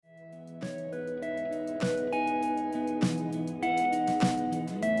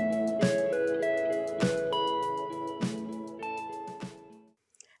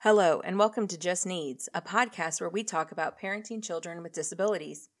Hello, and welcome to Just Needs, a podcast where we talk about parenting children with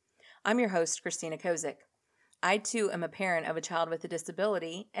disabilities. I'm your host, Christina Kozik. I, too, am a parent of a child with a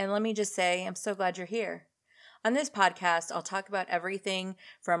disability, and let me just say, I'm so glad you're here. On this podcast, I'll talk about everything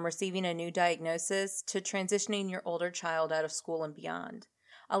from receiving a new diagnosis to transitioning your older child out of school and beyond.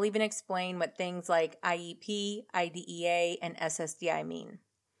 I'll even explain what things like IEP, IDEA, and SSDI mean.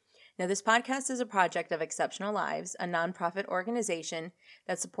 Now, this podcast is a project of Exceptional Lives, a nonprofit organization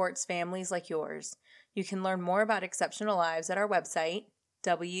that supports families like yours. You can learn more about Exceptional Lives at our website,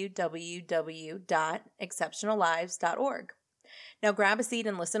 www.exceptionallives.org. Now, grab a seat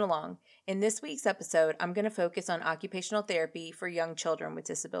and listen along. In this week's episode, I'm going to focus on occupational therapy for young children with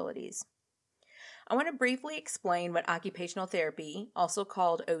disabilities. I want to briefly explain what occupational therapy, also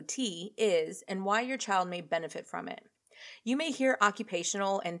called OT, is and why your child may benefit from it. You may hear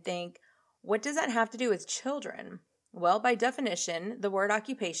occupational and think, what does that have to do with children? Well, by definition, the word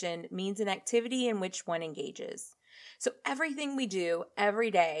occupation means an activity in which one engages. So everything we do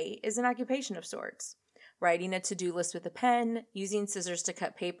every day is an occupation of sorts. Writing a to-do list with a pen, using scissors to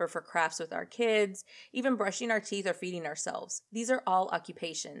cut paper for crafts with our kids, even brushing our teeth or feeding ourselves. These are all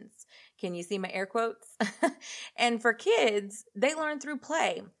occupations. Can you see my air quotes? And for kids, they learn through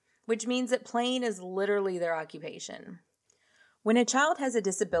play, which means that playing is literally their occupation. When a child has a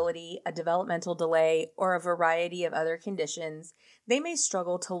disability, a developmental delay, or a variety of other conditions, they may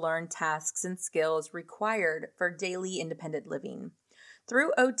struggle to learn tasks and skills required for daily independent living.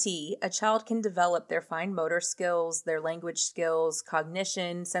 Through OT, a child can develop their fine motor skills, their language skills,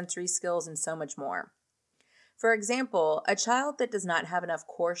 cognition, sensory skills, and so much more. For example, a child that does not have enough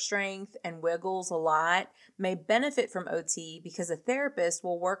core strength and wiggles a lot may benefit from OT because a therapist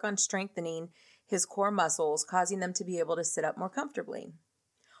will work on strengthening his core muscles, causing them to be able to sit up more comfortably.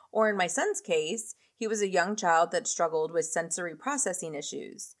 Or in my son's case, he was a young child that struggled with sensory processing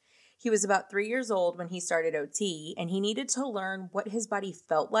issues. He was about 3 years old when he started OT, and he needed to learn what his body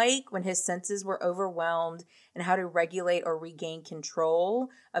felt like when his senses were overwhelmed and how to regulate or regain control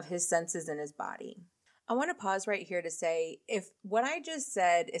of his senses in his body. I want to pause right here to say, if what I just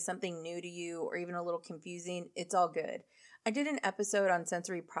said is something new to you or even a little confusing, it's all good. I did an episode on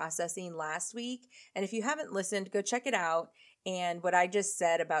sensory processing last week, and if you haven't listened, go check it out, and what I just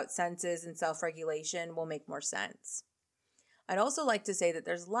said about senses and self-regulation will make more sense. I'd also like to say that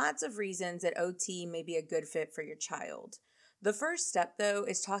there's lots of reasons that OT may be a good fit for your child. The first step, though,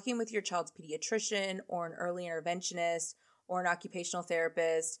 is talking with your child's pediatrician or an early interventionist or an occupational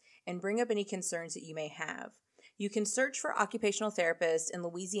therapist and bring up any concerns that you may have. You can search for occupational therapists in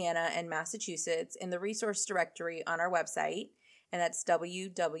Louisiana and Massachusetts in the resource directory on our website, and that's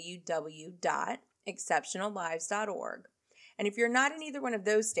www.exceptionallives.org. And if you're not in either one of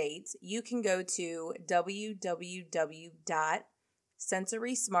those states, you can go to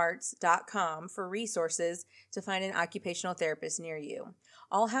www.sensorysmarts.com for resources to find an occupational therapist near you.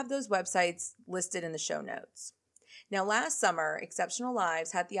 I'll have those websites listed in the show notes. Now, last summer, Exceptional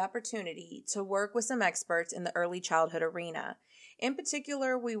Lives had the opportunity to work with some experts in the early childhood arena. In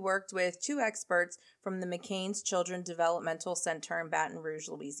particular, we worked with 2 experts from the McCain's Children Developmental Center in Baton Rouge,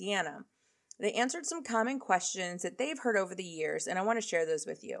 Louisiana. They answered some common questions that they've heard over the years, and I want to share those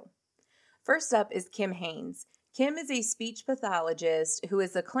with you. First up is Kim Haynes. Kim is a speech pathologist who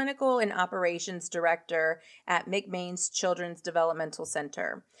is the clinical and operations director at McCain's Children's Developmental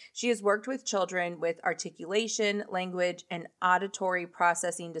Center. She has worked with children with articulation, language, and auditory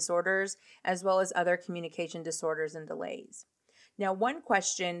processing disorders, as well as other communication disorders and delays. Now, one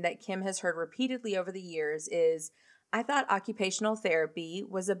question that Kim has heard repeatedly over the years is, I thought occupational therapy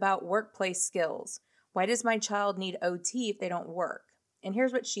was about workplace skills. Why does my child need OT if they don't work? And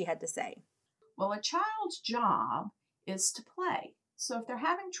here's what she had to say. Well, a child's job is to play. So if they're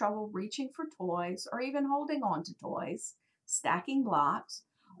having trouble reaching for toys or even holding on to toys, stacking blocks,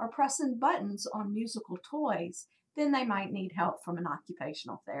 or pressing buttons on musical toys, then they might need help from an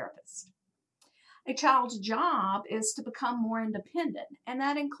occupational therapist. A child's job is to become more independent, and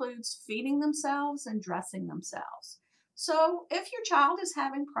that includes feeding themselves and dressing themselves. So if your child is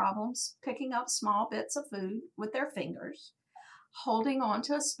having problems picking up small bits of food with their fingers, holding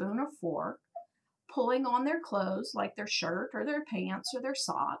onto a spoon or fork, pulling on their clothes like their shirt or their pants or their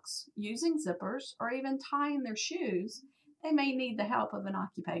socks, using zippers, or even tying their shoes, they may need the help of an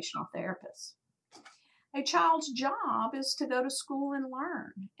occupational therapist. A child's job is to go to school and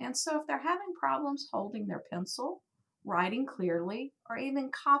learn. And so if they're having problems holding their pencil, writing clearly, or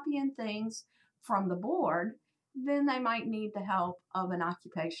even copying things from the board, then they might need the help of an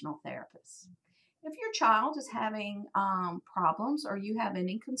occupational therapist. If your child is having problems or you have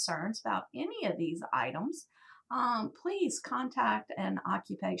any concerns about any of these items, please contact an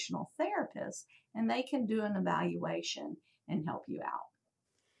occupational therapist and they can do an evaluation and help you out.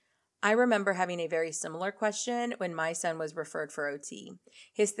 I remember having a very similar question when my son was referred for OT.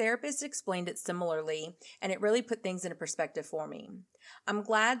 His therapist explained it similarly, and it really put things into perspective for me. I'm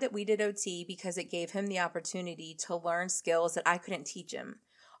glad that we did OT because it gave him the opportunity to learn skills that I couldn't teach him.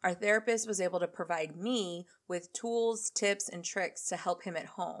 Our therapist was able to provide me with tools, tips, and tricks to help him at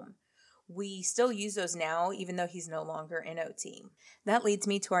home. We still use those now, even though he's no longer in OT. That leads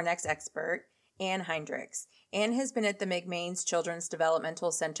me to our next expert, Ann Heinrichs. Ann has been at the McMains Children's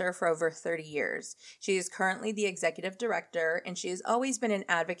Developmental Center for over 30 years. She is currently the executive director, and she has always been an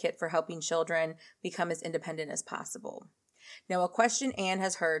advocate for helping children become as independent as possible. Now, a question Ann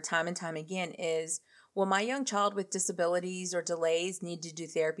has heard time and time again is, will my young child with disabilities or delays need to do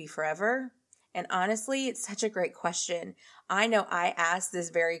therapy forever? And honestly, it's such a great question. I know I asked this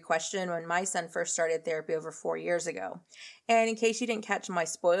very question when my son first started therapy over 4 years ago. And in case you didn't catch my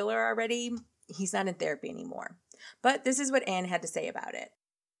spoiler already, he's not in therapy anymore. But this is what Ann had to say about it.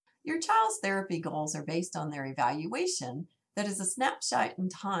 Your child's therapy goals are based on their evaluation that is a snapshot in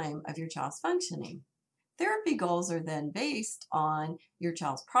time of your child's functioning. Therapy goals are then based on your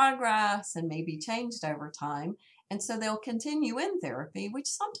child's progress and may be changed over time, and so they'll continue in therapy, which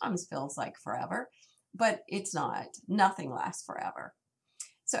sometimes feels like forever, but it's not. Nothing lasts forever.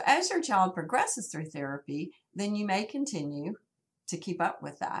 So as your child progresses through therapy, then you may continue to keep up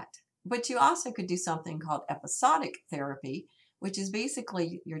with that. But you also could do something called episodic therapy, which is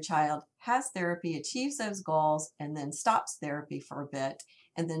basically your child has therapy, achieves those goals, and then stops therapy for a bit,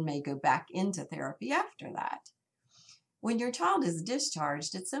 and then may go back into therapy after that. When your child is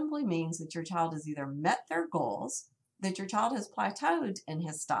discharged, it simply means that your child has either met their goals, that your child has plateaued and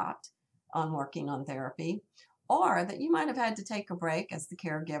has stopped on working on therapy, or that you might have had to take a break as the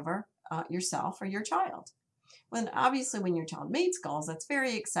caregiver yourself or your child. Obviously, when your child meets goals, that's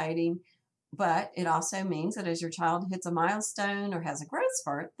very exciting, but it also means that as your child hits a milestone or has a growth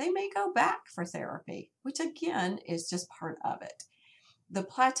spurt, they may go back for therapy, which again is just part of it. The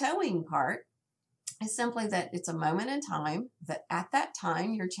plateauing part is simply that it's a moment in time that at that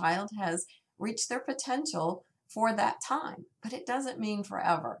time your child has reached their potential for that time, but it doesn't mean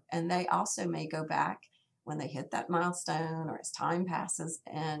forever. And they also may go back when they hit that milestone or as time passes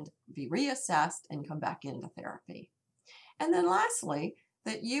and be reassessed and come back into therapy. And then lastly,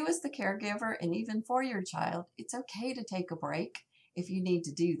 that you as the caregiver and even for your child, it's okay to take a break if you need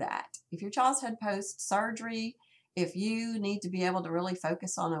to do that. If your child's had post-surgery, if you need to be able to really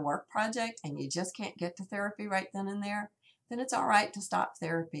focus on a work project and you just can't get to therapy right then and there, then it's all right to stop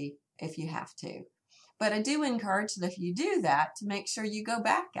therapy if you have to. But I do encourage that if you do that, to make sure you go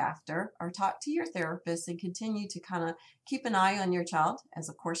back after or talk to your therapist and continue to kind of keep an eye on your child, as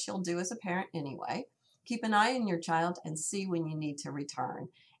of course you'll do as a parent anyway. Keep an eye on your child and see when you need to return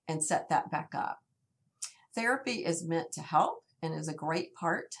and set that back up. Therapy is meant to help and is a great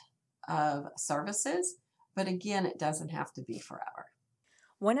part of services, but again, it doesn't have to be forever.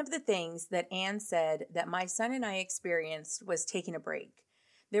 One of the things that Ann said that my son and I experienced was taking a break.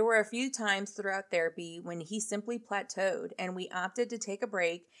 There were a few times throughout therapy when he simply plateaued, and we opted to take a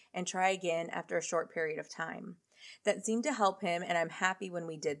break and try again after a short period of time. That seemed to help him, and I'm happy when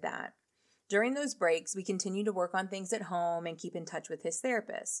we did that. During those breaks, we continued to work on things at home and keep in touch with his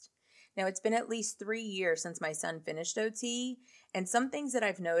therapist. Now, it's been at least 3 years since my son finished OT, and some things that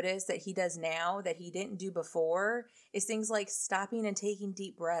I've noticed that he does now that he didn't do before is things like stopping and taking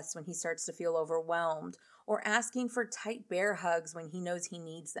deep breaths when he starts to feel overwhelmed, or asking for tight bear hugs when he knows he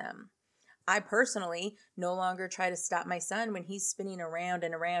needs them. I personally no longer try to stop my son when he's spinning around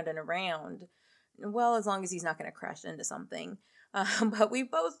and around and around. Well, as long as he's not going to crash into something. But we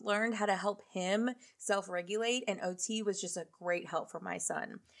both learned how to help him self-regulate, and OT was just a great help for my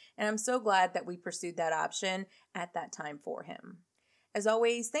son. And I'm so glad that we pursued that option at that time for him. As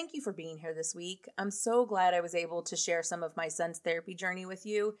always, thank you for being here this week. I'm so glad I was able to share some of my son's therapy journey with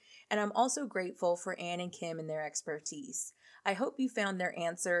you, and I'm also grateful for Ann and Kim and their expertise. I hope you found their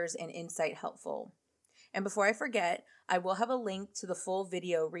answers and insight helpful. And before I forget, I will have a link to the full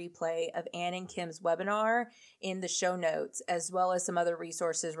video replay of Ann and Kim's webinar in the show notes, as well as some other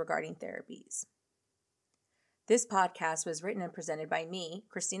resources regarding therapies. This podcast was written and presented by me,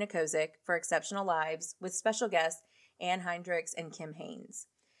 Christina Kozik, for Exceptional Lives, with special guests Ann Heinrichs and Kim Haynes.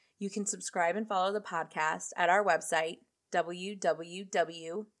 You can subscribe and follow the podcast at our website,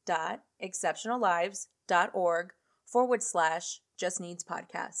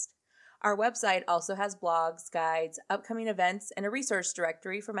 www.exceptionallives.org/justneedspodcast. Our website also has blogs, guides, upcoming events, and a resource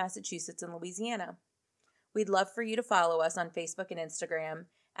directory for Massachusetts and Louisiana. We'd love for you to follow us on Facebook and Instagram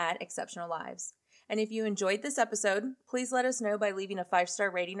at Exceptional Lives. And if you enjoyed this episode, please let us know by leaving a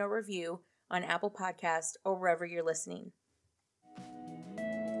 5-star rating or review on Apple Podcast or wherever you're listening.